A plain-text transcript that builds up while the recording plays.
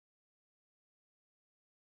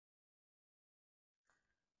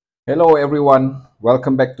Hello everyone,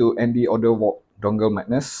 welcome back to AndyAudioVault Dongle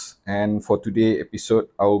Madness. And for today's episode,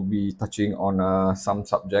 I will be touching on some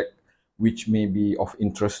subject which may be of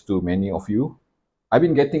interest to many of you. I've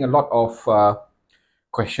been getting a lot of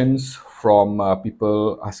questions from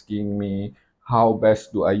people asking me how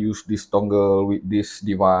best do I use this dongle with this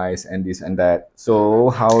device and this and that.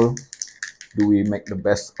 So how do we make the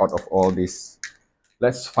best out of all this?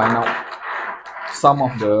 Let's find out some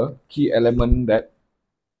of the key elements that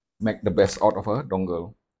make the best out of a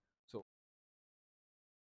dongle. So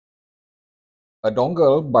a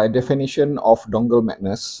dongle, by definition of dongle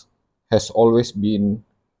madness, has always been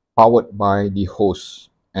powered by the host.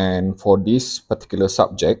 And for this particular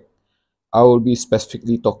subject, I will be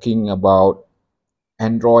specifically talking about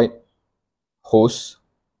Android host,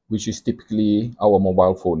 which is typically our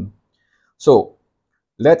mobile phone. So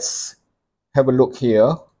let's have a look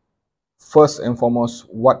here. First and foremost,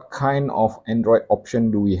 what kind of Android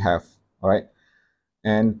option do we have? All right.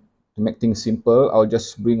 And to make things simple, I'll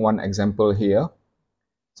just bring one example here.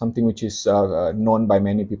 Something which is known by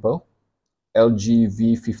many people. LG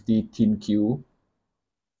V50 ThinQ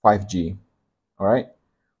 5G. All right.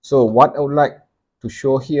 So what I would like to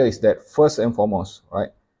show here is that first and foremost,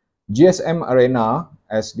 right, GSM Arena,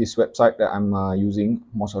 as this website that I'm using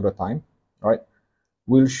most of the time, right,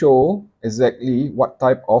 will show exactly what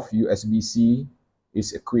type of USB-C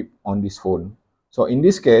is equipped on this phone. So in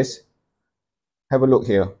this case, have a look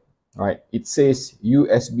here, right? It says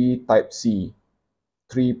USB Type-C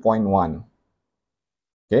 3.1.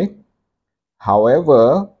 Okay.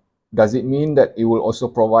 However, does it mean that it will also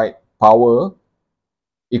provide power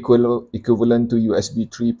equivalent to USB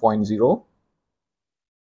 3.0?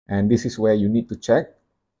 And this is where you need to check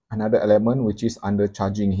another element which is under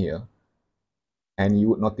charging here. And you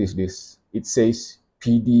would notice this. It says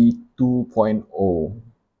PD 2.0.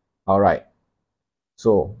 All right.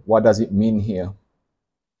 So what does it mean here?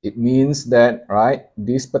 It means that, right,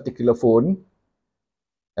 this particular phone,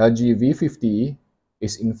 LG V50,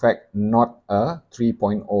 is in fact not a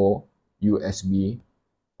 3.0 USB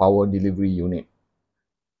power delivery unit.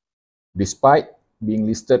 Despite being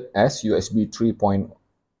listed as USB 3.0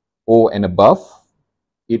 and above,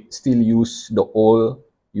 it still uses the old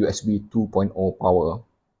USB 2.0 power. All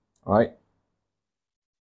right.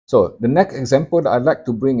 So the next example that I'd like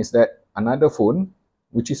to bring is that another phone,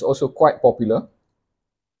 which is also quite popular.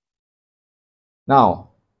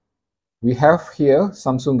 Now, we have here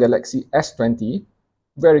Samsung Galaxy S20,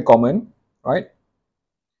 very common, right?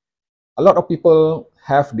 A lot of people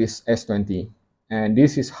have this S20, and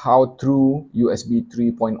this is how true USB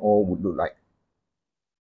 3.0 would look like.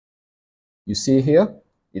 You see here,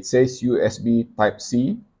 it says USB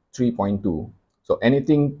Type-C 3.2. So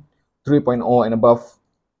anything 3.0 and above,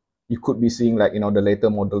 you could be seeing like, the later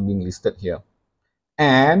model being listed here.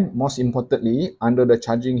 And most importantly, under the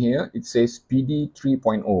charging here, it says PD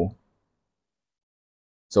 3.0.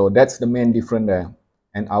 So that's the main difference there.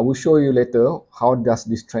 And I will show you later how does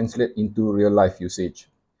this translate into real life usage.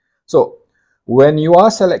 So when you are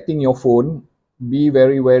selecting your phone, be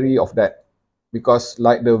very wary of that, because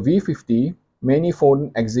like the V50, many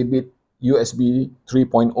phones exhibit USB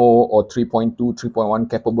 3.0 or 3.2, 3.1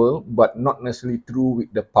 capable, but not necessarily true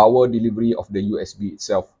with the power delivery of the USB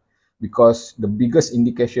itself. Because the biggest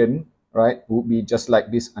indication, right, would be just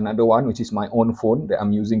like this, another one, which is my own phone that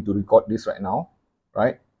I'm using to record this right now,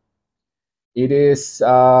 right? It is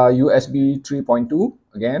USB 3.2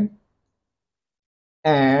 again,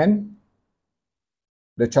 and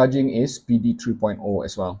the charging is PD 3.0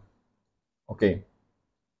 as well. Okay,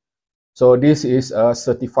 so this is a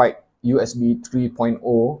certified USB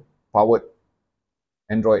 3.0 powered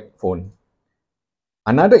Android phone.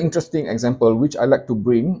 Another interesting example which I like to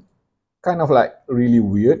bring, kind of like really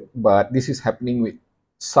weird, but this is happening with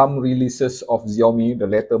some releases of Xiaomi, the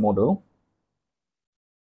later model.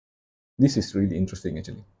 This is really interesting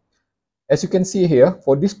actually. As you can see here,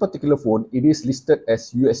 for this particular phone, it is listed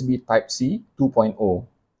as USB Type-C 2.0.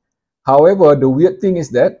 However, the weird thing is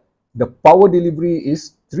that the power delivery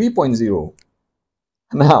is 3.0.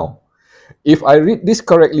 Now, if I read this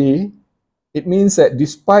correctly, it means that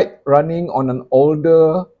despite running on an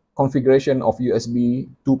older configuration of USB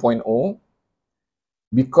 2.0,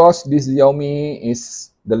 because this Xiaomi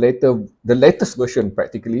is the latest version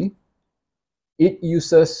practically, it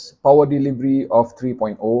uses power delivery of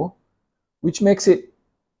 3.0, which makes it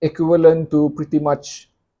equivalent to pretty much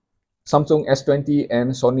Samsung S20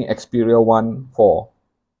 and Sony Xperia 1 4,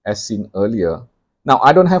 as seen earlier. Now,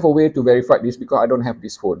 I don't have a way to verify this because I don't have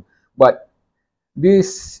this phone, but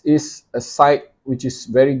this is a site which is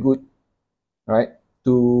very good, right,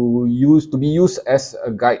 to be used as a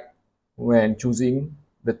guide when choosing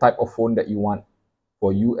the type of phone that you want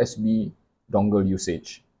for USB dongle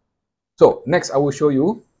usage. So next I will show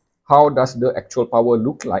you how does the actual power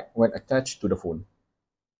look like when attached to the phone.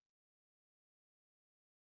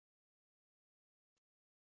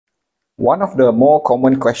 One of the more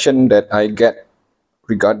common questions that I get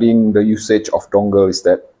regarding the usage of dongle is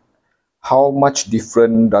that how much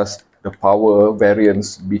different does the power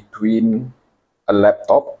variance between a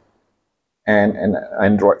laptop and an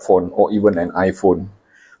Android phone or even an iPhone.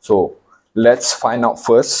 So let's find out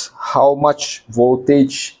first how much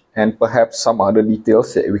voltage and perhaps some other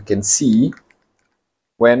details that we can see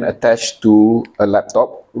when attached to a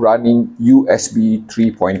laptop running USB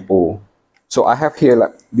 3.0. So I have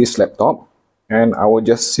here this laptop and I will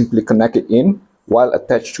just simply connect it in while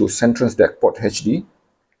attached to Centrum's DAC port HD,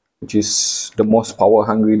 which is the most power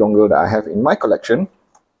hungry dongle that I have in my collection.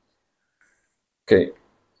 Okay,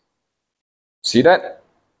 see that?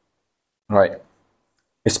 Right,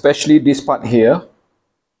 especially this part here,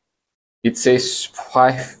 it says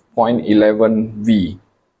 5.11V,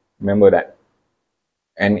 remember that?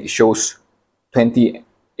 And it shows 20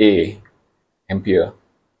 ampere.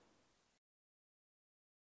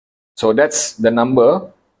 So that's the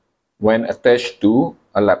number when attached to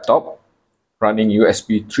a laptop running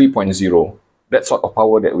USB 3.0. That sort of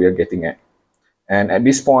power that we are getting at. And at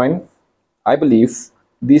this point, I believe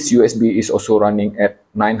this USB is also running at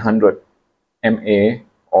 900 mA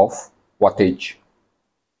of wattage.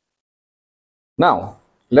 Now,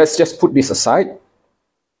 let's just put this aside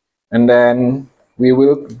and then we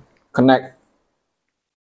will connect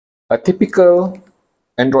a typical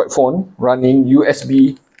Android phone running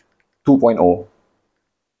USB 2.0.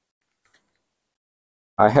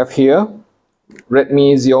 I have here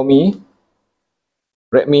Xiaomi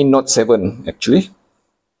Redmi Note 7 actually,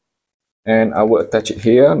 and I will attach it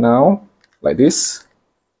here now like this.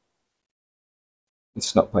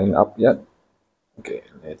 It's not pointing up yet. Okay,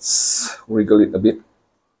 let's wriggle it a bit.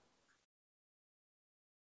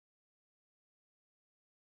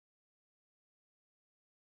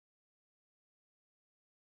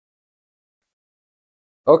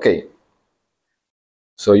 Okay,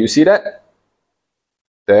 so you see that?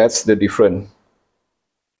 That's the difference.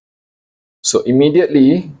 So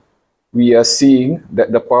immediately we are seeing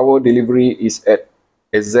that the power delivery is at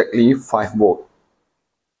exactly 5 volt.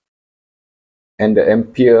 And the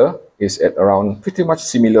ampere is at around pretty much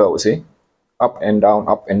similar, I would say. Up and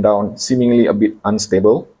down, seemingly a bit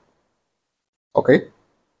unstable. Okay.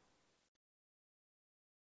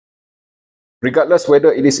 Regardless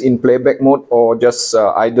whether it is in playback mode or just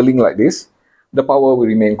idling like this, the power will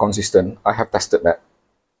remain consistent. I have tested that.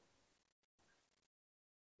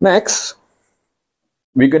 Next,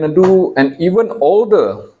 we're going to do an even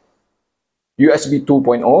older USB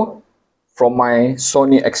 2.0 from my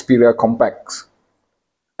Sony Xperia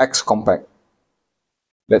X Compact.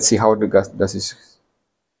 Let's see how does this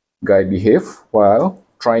guy behave while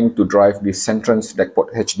trying to drive the Centrum's DAC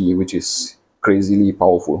port HD, which is crazily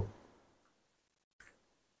powerful.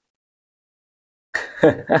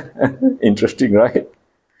 Interesting, right?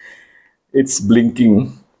 It's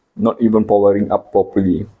blinking, not even powering up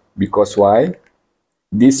properly. Because why?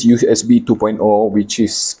 This USB 2.0, which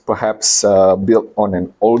is perhaps built on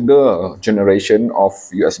an older generation of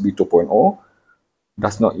USB 2.0,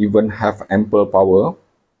 does not even have ample power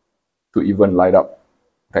to even light up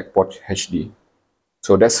DAC port HD.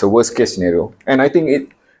 So that's the worst case scenario. And I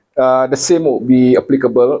think the same would be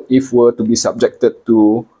applicable if we're to be subjected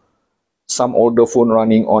to some older phone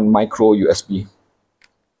running on micro USB.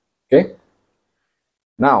 Okay.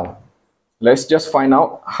 Now, let's just find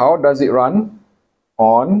out how does it run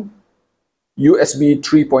on USB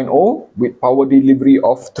 3.0 with power delivery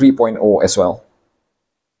of 3.0 as well.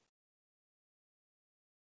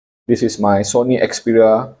 This is my Sony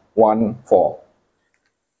Xperia 1.4.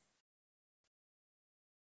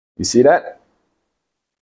 You see that?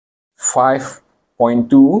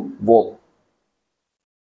 5.2 volt.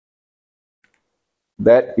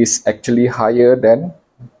 That is actually higher than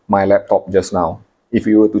my laptop just now, if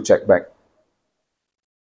you were to check back.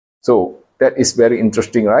 So that is very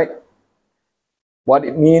interesting, right? What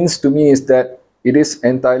it means to me is that it is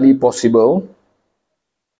entirely possible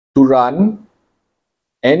to run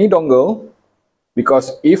any dongle,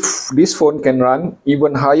 because if this phone can run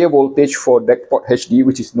even higher voltage for DAC port HD,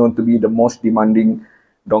 which is known to be the most demanding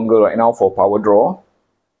dongle right now for power draw,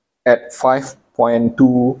 at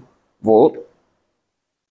 5.2 volt,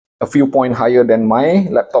 a few points higher than my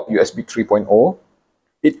laptop USB 3.0,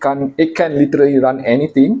 it can literally run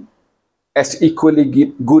anything as equally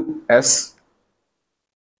good as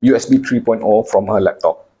USB 3.0 from a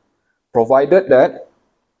laptop, provided that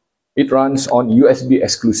It runs on USB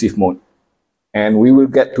exclusive mode, and we will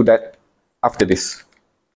get to that after this.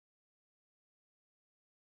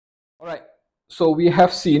 Alright, so we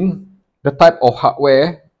have seen the type of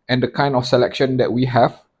hardware and the kind of selection that we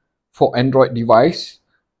have for Android device,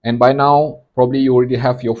 and by now probably you already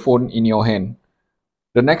have your phone in your hand.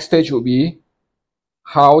 The next stage will be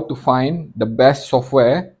how to find the best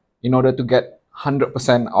software in order to get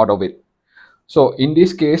 100% out of it. So in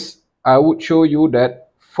this case, I would show you that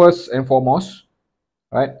first and foremost,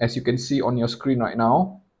 right, as you can see on your screen right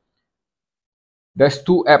now, there's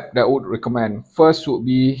two apps that I would recommend. First would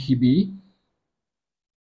be HiBy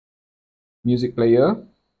music player,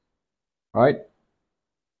 right?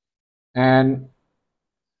 And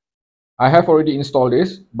I have already installed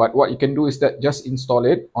this, but what you can do is that just install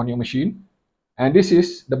it on your machine. And this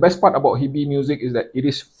is the best part about HiBy Music is that it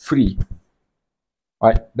is free,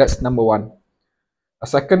 right? That's number one. A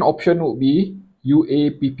second option would be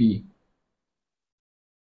UAPP.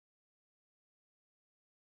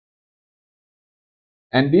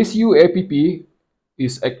 And this UAPP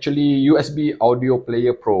is actually USB Audio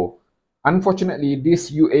Player Pro. Unfortunately,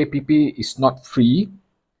 this UAPP is not free,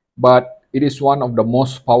 but it is one of the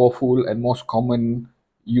most powerful and most common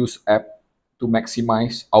used app to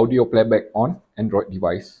maximize audio playback on Android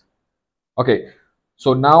device. Okay,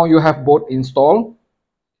 so now you have both installed.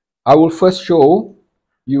 I will first show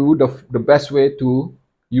you the best way to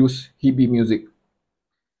use HiBy Music.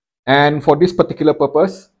 And for this particular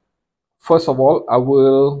purpose, first of all, I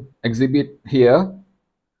will exhibit here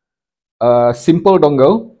a simple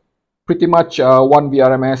dongle, pretty much one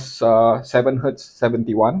VRMS 7Hz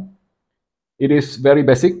 71. It is very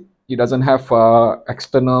basic. It doesn't have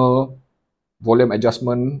external volume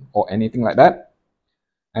adjustment or anything like that.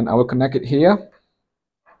 And I will connect it here.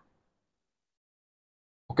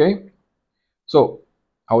 Okay. So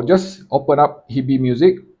I will just open up HiBy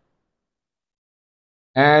Music.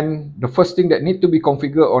 And the first thing that need to be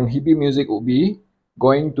configured on HiBy Music will be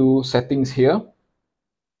going to settings here.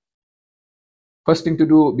 First thing to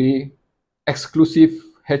do will be exclusive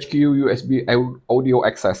HQ USB audio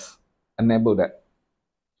access. Enable that.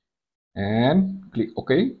 And click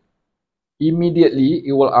OK. Immediately,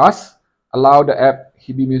 it will ask, allow the app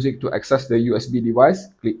HiBy Music to access the USB device.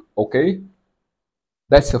 Click OK.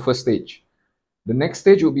 That's the first stage. The next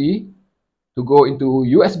stage will be to go into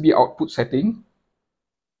USB output setting.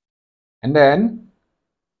 And then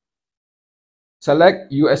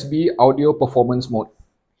select USB audio performance mode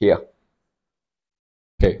here.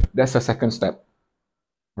 Okay, that's the second step,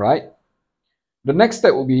 right? The next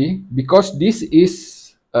step will be, because this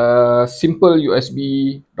is a simple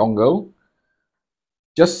USB dongle,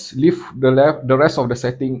 just leave the rest of the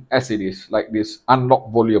setting as it is, like this,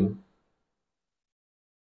 unlock volume.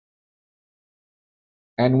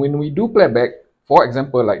 And when we do playback, for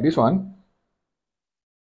example, like this one,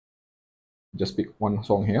 just pick one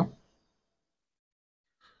song here.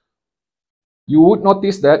 You would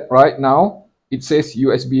notice that right now, it says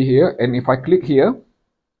USB here, and if I click here,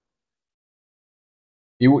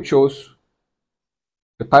 it would shows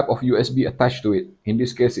the type of USB attached to it. In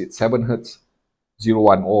this case, it's 7Hz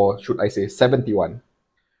 01, or should I say 71.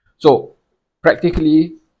 So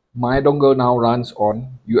practically, my dongle now runs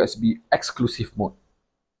on USB exclusive mode.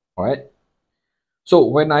 All right. So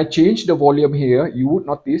when I change the volume here, you would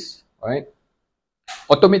notice, right,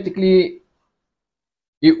 automatically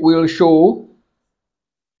it will show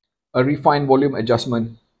a refined volume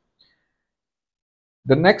adjustment.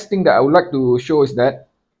 The next thing that I would like to show is that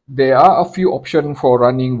there are a few options for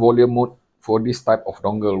running volume mode for this type of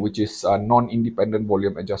dongle, which is a non-independent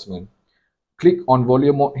volume adjustment. Click on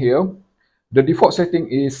volume mode here. The default setting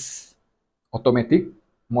is automatic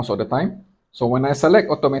most of the time. So when I select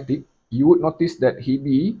automatic, you would notice that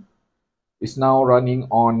HiBy is now running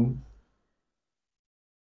on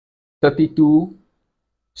 32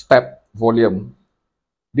 step volume.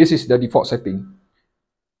 This is the default setting.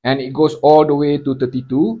 And it goes all the way to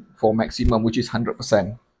 32 for maximum, which is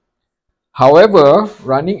 100%. However,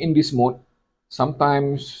 running in this mode,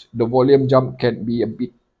 sometimes the volume jump can be a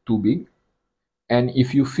bit too big. And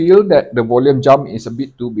if you feel that the volume jump is a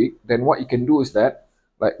bit too big, then what you can do is that,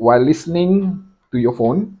 like while listening to your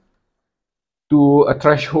phone, to a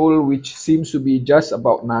threshold which seems to be just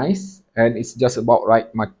about nice, and it's just about right,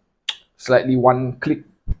 slightly one click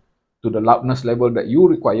to the loudness level that you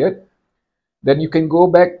required, then you can go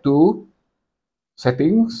back to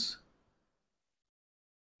settings,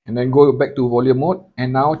 and then go back to volume mode,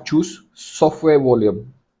 and now choose software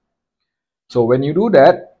volume. So when you do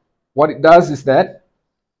that, what it does is that,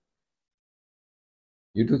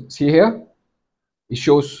 you see here, it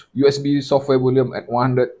shows USB software volume at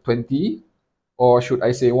 120, or should I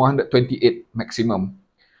say 128 maximum.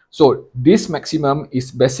 So this maximum is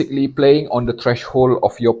basically playing on the threshold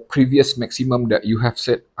of your previous maximum that you have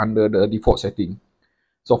set under the default setting.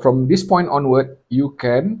 So from this point onward, you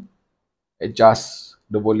can adjust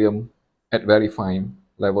the volume at very fine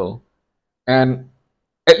level. And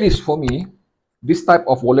at least for me, this type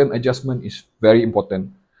of volume adjustment is very important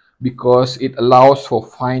because it allows for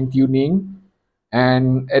fine tuning.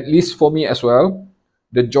 And at least for me as well,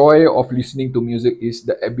 the joy of listening to music is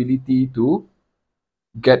the ability to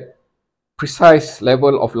get precise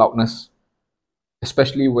level of loudness,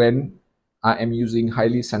 especially when I am using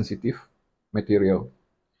highly sensitive material.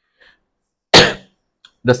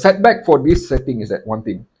 The setback for this setting is that one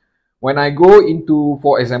thing. When I go into,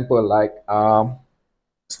 for example, like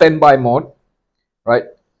standby mode, right?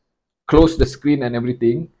 Close the screen and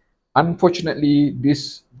everything. Unfortunately,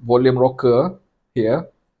 this volume rocker here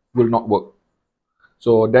will not work.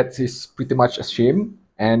 So that is pretty much a shame.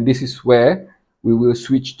 And this is where we will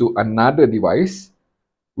switch to another device,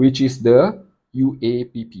 which is the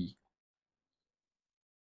UAPP.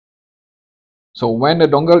 So when the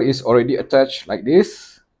dongle is already attached like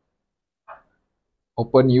this,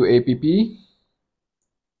 open UAPP,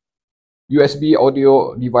 USB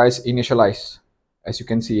audio device initialize, as you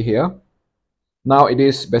can see here. Now it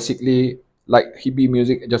is basically like HiBy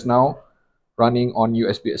music just now, running on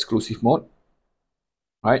USB exclusive mode,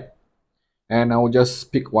 right? And I'll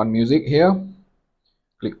just pick one music here,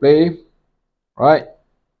 click play, right?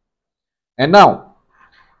 And now,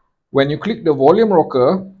 when you click the volume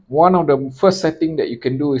rocker, one of the first setting that you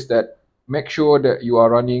can do is that make sure that you are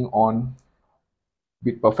running on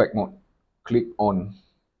bit perfect mode. Click on.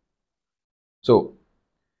 So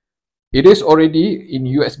it is already in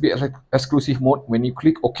USB exclusive mode when you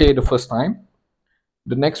click OK the first time.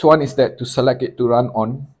 The next one is that to select it to run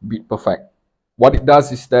on bit perfect. What it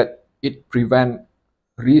does is that it prevents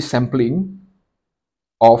resampling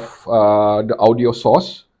of the audio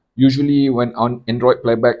source. Usually when on Android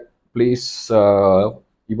playback plays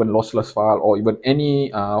even lossless file or even any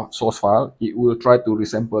source file, it will try to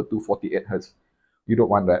resample to 48 Hz. You don't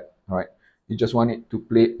want that, right? You just want it to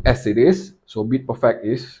play as it is. So bit perfect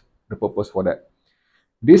is the purpose for that.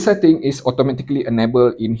 This setting is automatically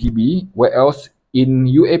enabled in HiBy, where else in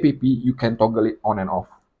UAPP you can toggle it on and off.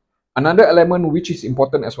 Another element which is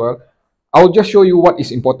important as well, I'll just show you what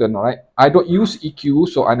is important, all right? I don't use EQ,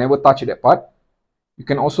 so I never touch that part. You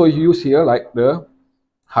can also use here like the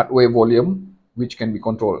hardware volume, which can be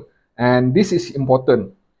controlled. And this is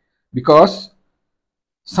important because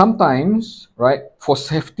sometimes, right, for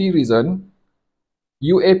safety reason,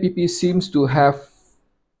 UAPP seems to have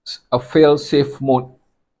a fail-safe mode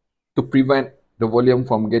to prevent the volume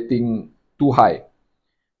from getting too high.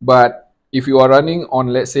 But if you are running on,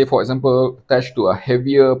 let's say, for example, attached to a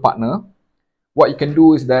heavier partner, what you can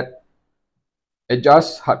do is that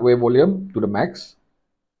adjust hardware volume to the max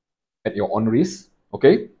at your own risk,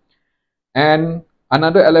 okay? And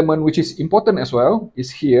another element which is important as well is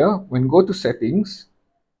here, when go to settings,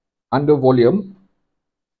 under volume,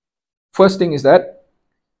 first thing is that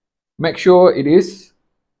make sure it is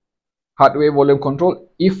hardware volume control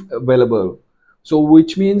if available. So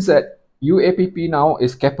which means that UAPP now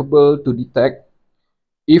is capable to detect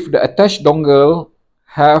if the attached dongle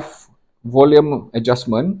have volume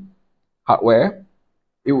adjustment hardware.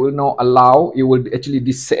 It will now allow, it will actually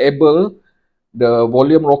disable the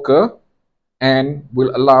volume rocker and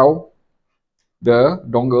will allow the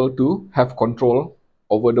dongle to have control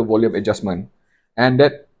over the volume adjustment. And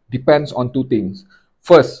that depends on two things.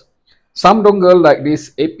 First, some dongle like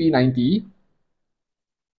this AP90,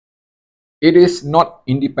 it is not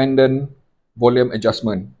independent volume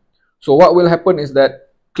adjustment. So what will happen is that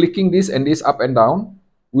clicking this and this up and down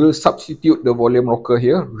will substitute the volume rocker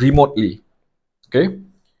here remotely, okay?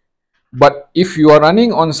 But if you are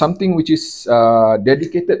running on something which is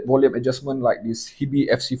dedicated volume adjustment like this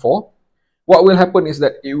HiBy FC4, what will happen is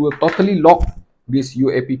that it will totally lock this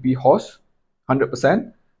UAPP host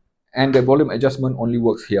 100% and the volume adjustment only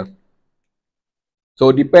works here.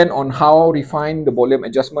 So depend on how refined the volume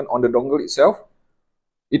adjustment on the dongle itself,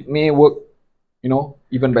 it may work, you know,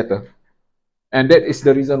 even better. And that is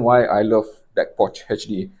the reason why I love DAC Pouch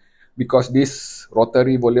HD, because this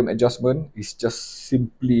rotary volume adjustment is just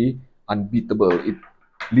simply unbeatable. It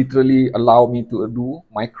literally allows me to do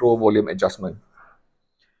micro volume adjustment.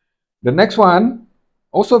 The next one,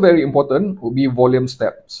 also very important, will be volume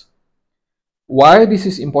steps. Why this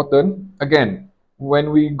is important? Again,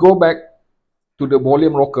 when we go back to the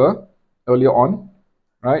volume rocker earlier on,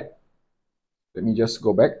 right? Let me just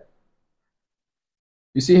go back.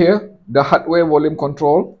 You see here, the hardware volume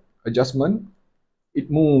control adjustment, it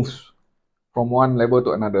moves from one level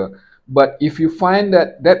to another. But if you find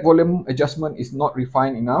that that volume adjustment is not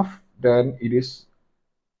refined enough, then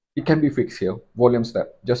it can be fixed here. Volume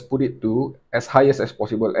step. Just put it to as highest as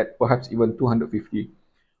possible at perhaps even 250.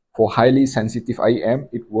 For highly sensitive IEM,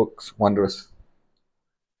 it works wondrous.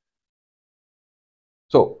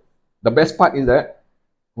 So the best part is that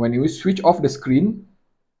when you switch off the screen,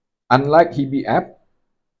 unlike HiBy app,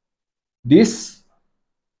 this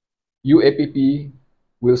UAPP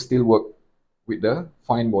will still work with the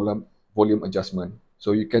fine volume adjustment.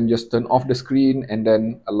 So you can just turn off the screen and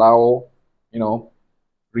then allow,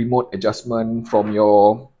 remote adjustment from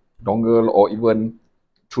your dongle or even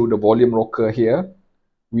through the volume rocker here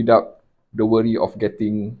without the worry of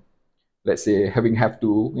getting, let's say, have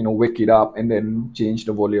to, wake it up and then change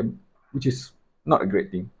the volume, which is not a great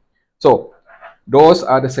thing. So those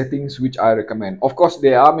are the settings which I recommend. Of course,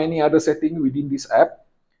 there are many other settings within this app,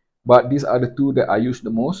 but these are the two that I use the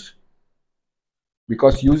most,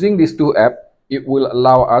 because using these two apps, it will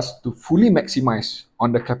allow us to fully maximize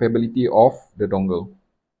on the capability of the dongle.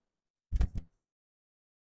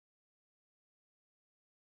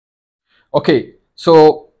 Okay,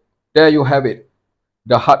 so there you have it,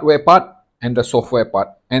 the hardware part and the software part.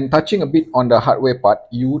 And touching a bit on the hardware part,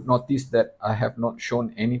 you would notice that I have not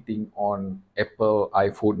shown anything on Apple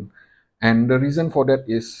iPhone. And the reason for that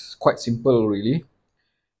is quite simple, really.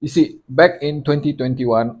 You see, back in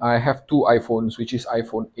 2021, I have two iPhones, which is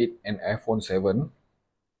iPhone 8 and iPhone 7.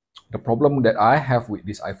 The problem that I have with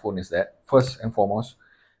this iPhone is that, first and foremost,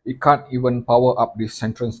 it can't even power up this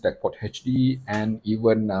Central Stack Port HD and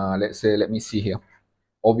even, let's say, let me see here,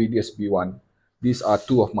 OVDS B1. These are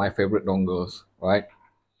two of my favorite dongles, right?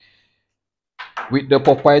 With the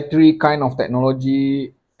proprietary kind of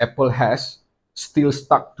technology Apple has, still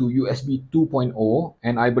stuck to USB 2.0,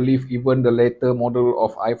 and I believe even the later model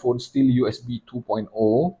of iPhone still USB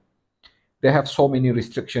 2.0, they have so many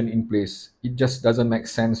restrictions in place. It just doesn't make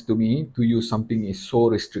sense to me to use something is so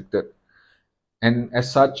restricted. And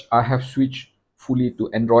as such, I have switched fully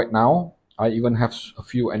to Android now. I even have a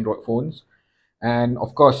few Android phones. And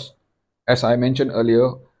of course, as I mentioned earlier,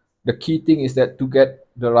 the key thing is that to get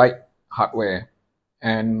the right hardware.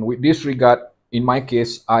 And with this regard, in my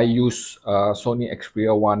case, I use Sony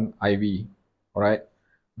Xperia 1 IV. All right,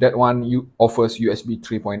 that one offers USB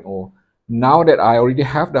 3.0. Now that I already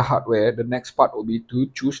have the hardware, the next part will be to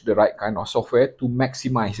choose the right kind of software to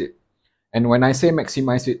maximize it. And when I say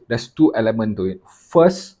maximize it, there's two elements to it.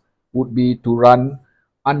 First would be to run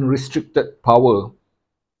unrestricted power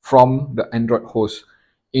from the Android host.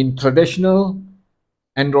 In traditional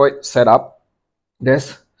Android setup,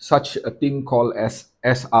 there's such a thing called as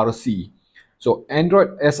SRC. So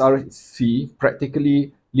Android SRC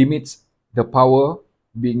practically limits the power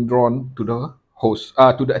being drawn to the host,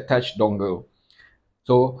 to the attached dongle.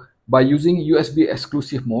 So by using USB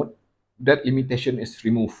exclusive mode, that limitation is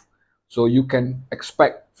removed. So you can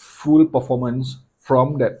expect full performance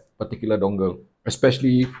from that particular dongle,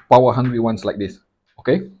 especially power hungry ones like this.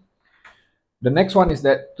 Okay. The next one is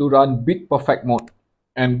that to run bit perfect mode.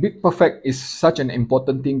 And bit perfect is such an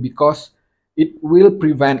important thing because it will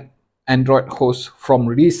prevent Android hosts from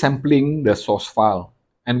resampling the source file.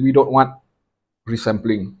 And we don't want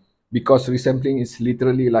resampling, because resampling is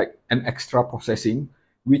literally like an extra processing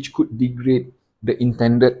which could degrade the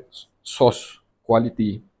intended source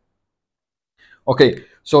quality. Okay,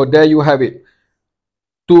 so there you have it.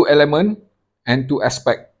 Two element and two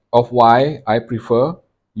aspect of why I prefer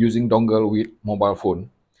using dongle with mobile phone.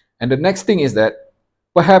 And the next thing is that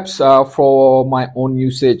perhaps for my own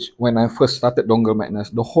usage, when I first started Dongle Madness,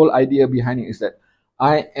 the whole idea behind it is that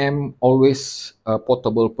I am always a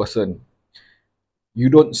portable person. You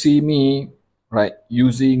don't see me, right,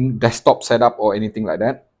 using desktop setup or anything like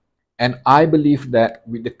that. And I believe that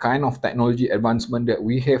with the kind of technology advancement that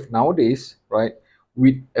we have nowadays, right,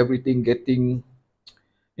 with everything getting,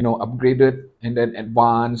 upgraded and then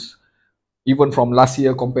advanced, even from last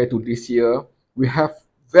year compared to this year, we have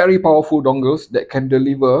very powerful dongles that can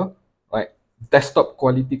deliver, right, desktop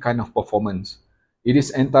quality kind of performance. It is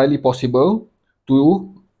entirely possible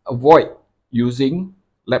to avoid using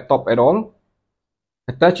laptop at all,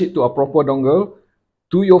 attach it to a proper dongle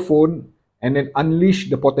to your phone, and then unleash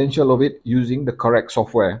the potential of it using the correct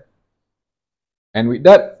software. And with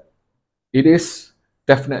that, it is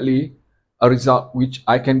definitely a result which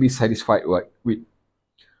I can be satisfied with.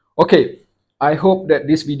 Okay, I hope that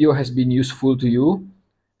this video has been useful to you.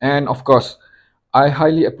 And of course, I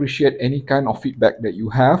highly appreciate any kind of feedback that you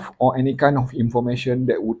have or any kind of information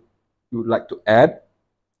that you would like to add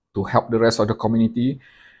to help the rest of the community.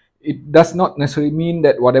 It does not necessarily mean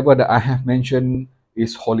that whatever that I have mentioned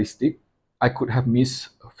is holistic. I could have missed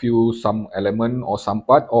a few some element or some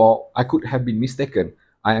part, or I could have been mistaken.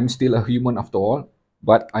 I am still a human after all,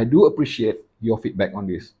 but I do appreciate your feedback on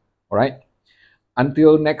this. All right.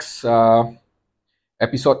 Until next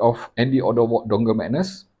episode of Andy AudioVault Dongle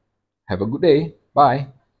Madness. Have a good day.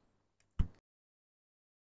 Bye.